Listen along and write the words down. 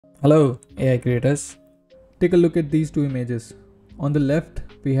Hello AI creators. Take a look at these two images. On the left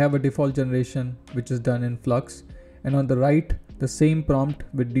we have a default generation which is done in Flux, and on the right the same prompt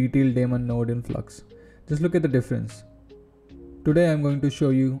with Detail Daemon node in Flux. Just look at the difference. Today I'm going to show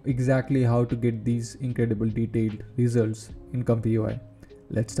you exactly how to get these incredible detailed results in comfyui.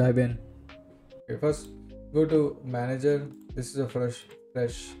 Let's dive in. Okay, first go to manager. This is a fresh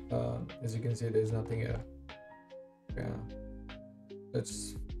as you can see there's nothing here. Yeah,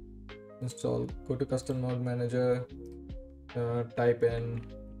 let's install. Go to custom node manager, type in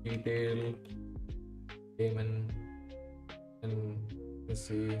detail daemon, and you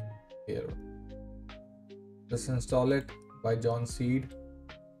see here. Just install it by John Seed.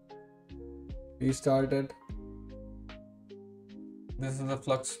 Restart it. This is the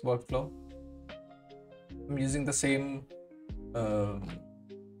Flux workflow. I'm using the same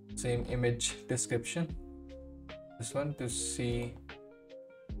image description. This one to see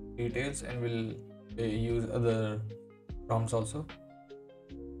details, and we'll use other prompts also.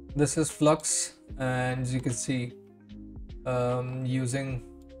 This is Flux, and as you can see, using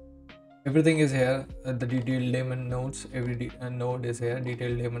everything is here. The Detail Daemon nodes, every node is here.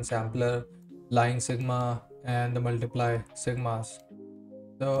 Detail Daemon sampler, lying sigma, and the multiply sigmas.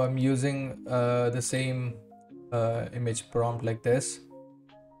 So I'm using the same image prompt like this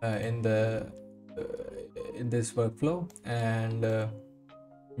in this workflow, and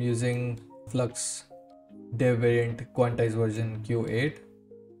I'm using Flux dev variant quantized version Q8,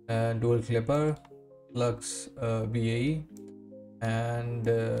 dual clipper, Flux VAE, and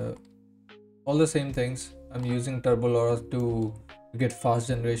all the same things. I'm using turbo LoRa to get fast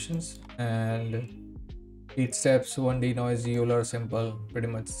generations, and 8 steps, 1D noise, Euler simple, pretty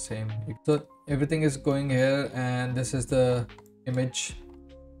much the same. So everything is going here, and this is the image,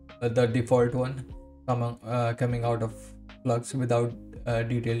 the default one coming out of Flux without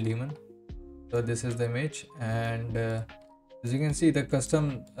Detail Daemon. So this is the image, and as you can see, the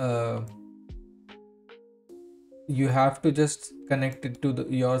custom you have to just connect it to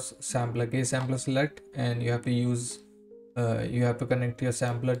your sampler, case sampler select, and you have to use you have to connect your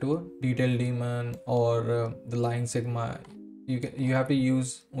sampler to a Detail Daemon or the lying sigma. You have to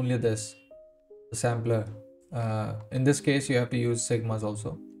use only this, the sampler. In this case you have to use sigmas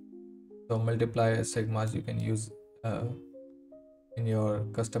also, so multiply sigmas you can use in your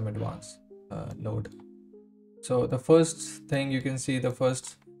custom advanced node. So the first thing you can see, the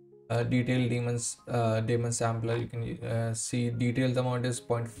first Detail daemon sampler, you can see detailed amount is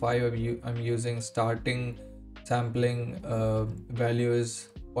 0.5. I'm using starting sampling value is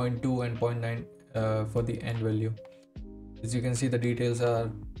 0.2 and 0.9 for the end value. As you can see, the details are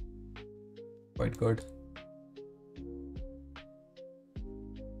quite good.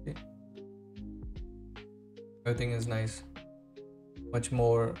 Okay. Everything is nice, much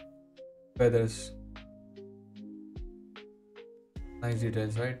more feathers, nice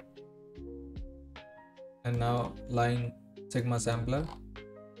details, right? And now lying sigma sampler,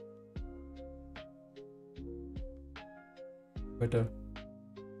 better.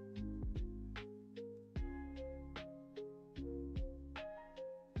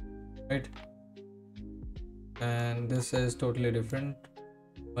 Right, and this is totally different.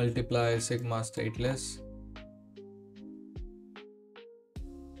 Multiply sigma stateless,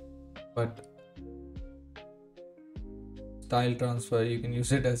 but style transfer, you can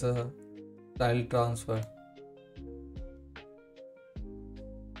use it as a style transfer.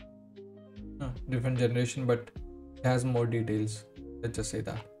 Different generation, but it has more details, let's just say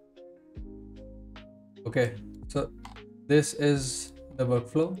that. Okay, so this is the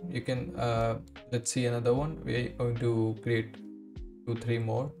workflow. You can let's see another one. We're going to create 2-3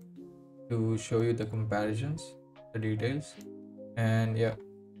 more to show you the comparisons, the details, and yeah,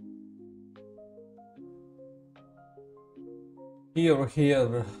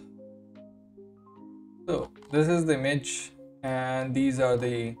 here. So this is the image, and these are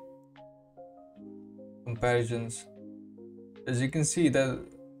the comparisons. As you can see, the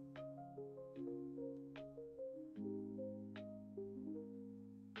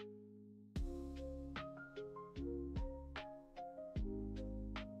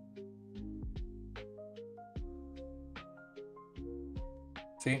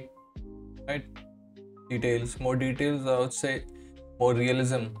see, right, details, more details, I would say more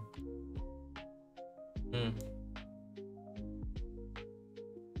realism.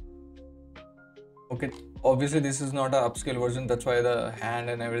 Okay, obviously this is not an upscale version, that's why the hand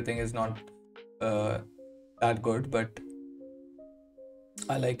and everything is not that good, but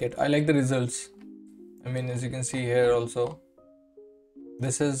I like it. I like the results. I mean, as you can see here also,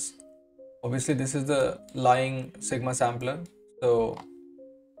 this is obviously this is the lying sigma sampler, so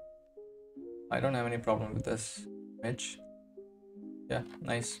I don't have any problem with this image. Yeah,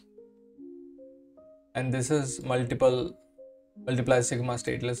 nice. And this is multiply sigma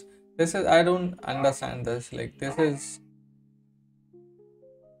stateless. This is, I don't understand this. Like, this is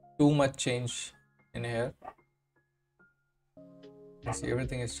too much change in here. You see,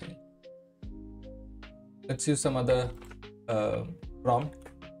 everything is changed. Let's use some other prompt.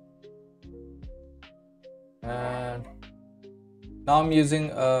 And now I'm using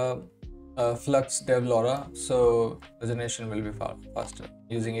Flux Dev LoRa, so resolution will be far faster.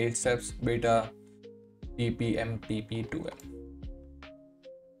 Using 8 steps, beta PPMPP2M.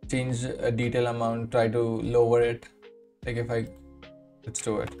 Change a detail amount, try to lower it. Like if I, let's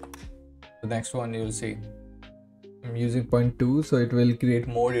do it. The next one you'll see. I'm using 0.2, so it will create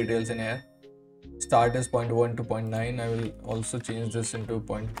more details in here. Start is 0.1 to 0.9. I will also change this into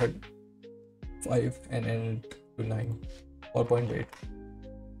 0.5 and end to 9 or 0.8.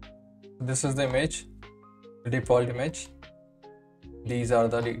 This is the image, the default image. These are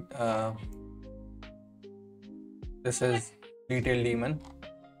the this is Detail Daemon,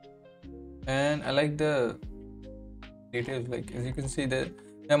 and I like the details. Like, as you can see, there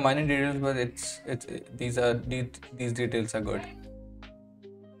are minor details, but these details are good.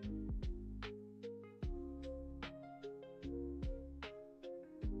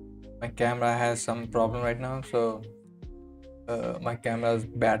 My camera has some problem right now, so my camera's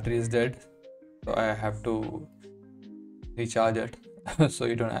battery is dead, so I have to recharge it. So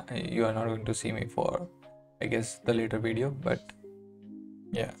you are not going to see me for, I guess, the later video. But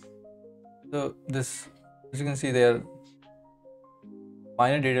yeah, so this, as you can see, they are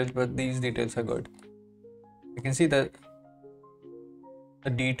minor details, but these details are good. You can see that the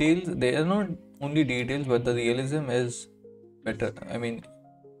details, they are not only details, but the realism is better. I mean,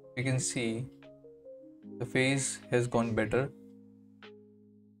 you can see the face has gone better.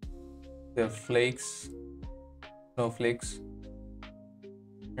 There are flakes, snowflakes,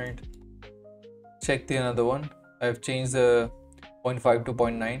 right? Check the another one. I've changed the 0.5 to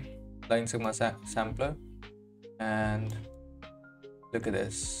 0.9 line sigma sampler, and look at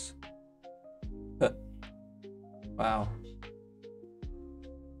this. Wow,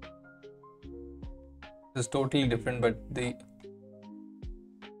 this is totally different, but this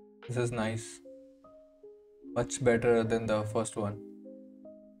is nice, much better than the first one.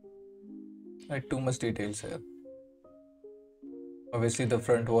 Right, too much details here. Obviously the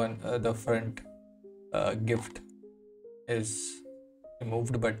front one, the front gift is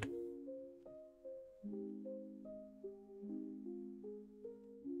removed, but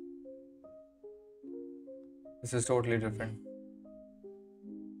this is totally different.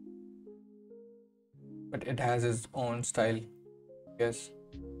 But it has its own style, yes.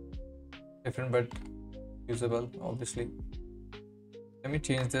 Different but usable, obviously. Let me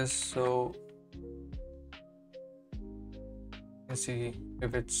change this so you can see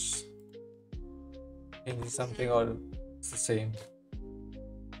if it's changing something or it's the same.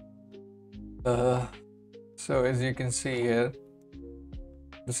 So as you can see here,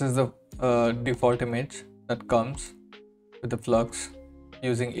 this is the default image that comes with the Flux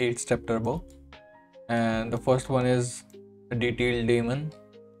using 8-step turbo, and the first one is a Detail Daemon.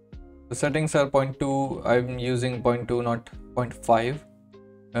 The settings are 0.2. I'm using 0.2, not 0.5.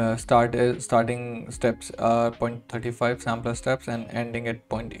 Starting steps are 0.35 sampler steps and ending at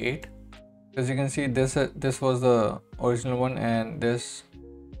 0.8. As you can see, this was the original one, and this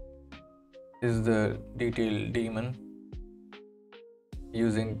is the Detail Daemon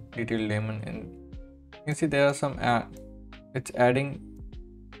using Detail Daemon. And you can see there are some it's adding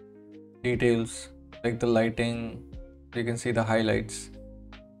details like the lighting. You can see the highlights.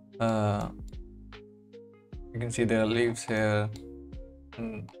 You can see there are leaves here.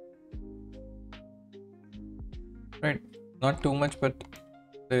 Right, not too much, but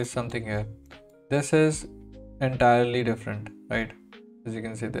there is something here. This is entirely different, right? As you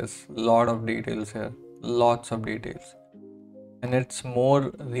can see, there's a lot of details here, lots of details, and it's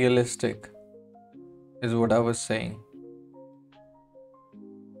more realistic is what I was saying.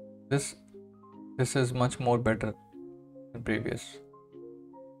 This is much more better than previous.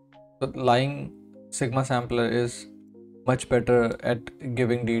 The line sigma sampler is much better at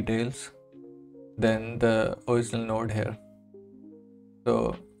giving details than the original node here.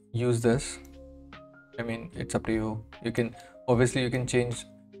 So use this. I mean, it's up to you. You can obviously change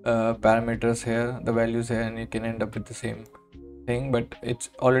parameters here, the values here, and you can end up with the same thing, but it's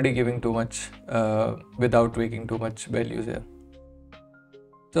already giving too much without tweaking too much values here.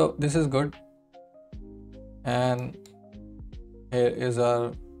 So this is good. And here is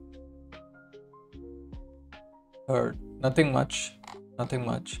our third. Nothing much.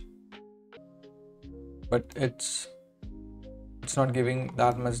 but it's not giving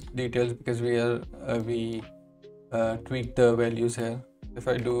that much details because we tweak the values here. If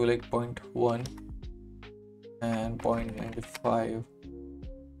I do like 0.1 and 0.95,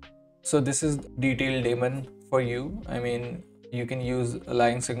 so this is Detail Daemon for you. I mean, you can use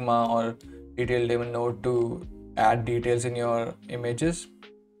Line Sigma or Detail Daemon node to add details in your images.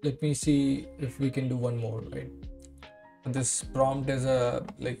 Let me see if we can do one more, right? This prompt is a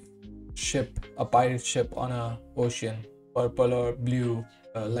ship, a pirate ship on a ocean, purple or blue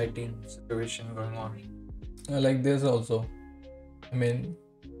lighting situation going on. I like this also. I mean,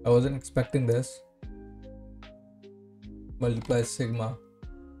 I wasn't expecting this. Multiply sigma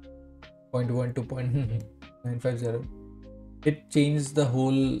 0.1 to 0.950. It changed the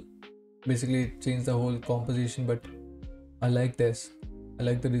whole, basically it changed the whole composition, but I like this. I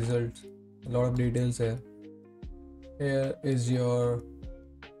like the results. A lot of details here. Here is your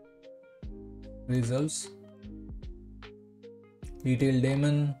results. Detail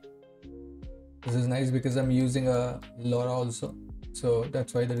Daemon. This is nice because I'm using a LoRa also, so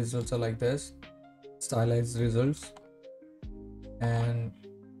that's why the results are like this. Stylized results. And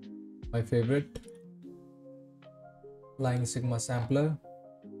my favorite, Line Sigma sampler.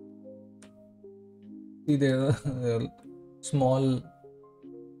 See, there are small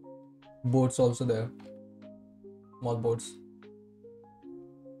boats also there. Small boats.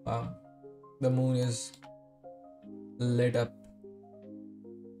 Wow. The moon is lit up.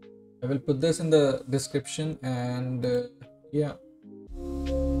 I will put this in the description, and yeah,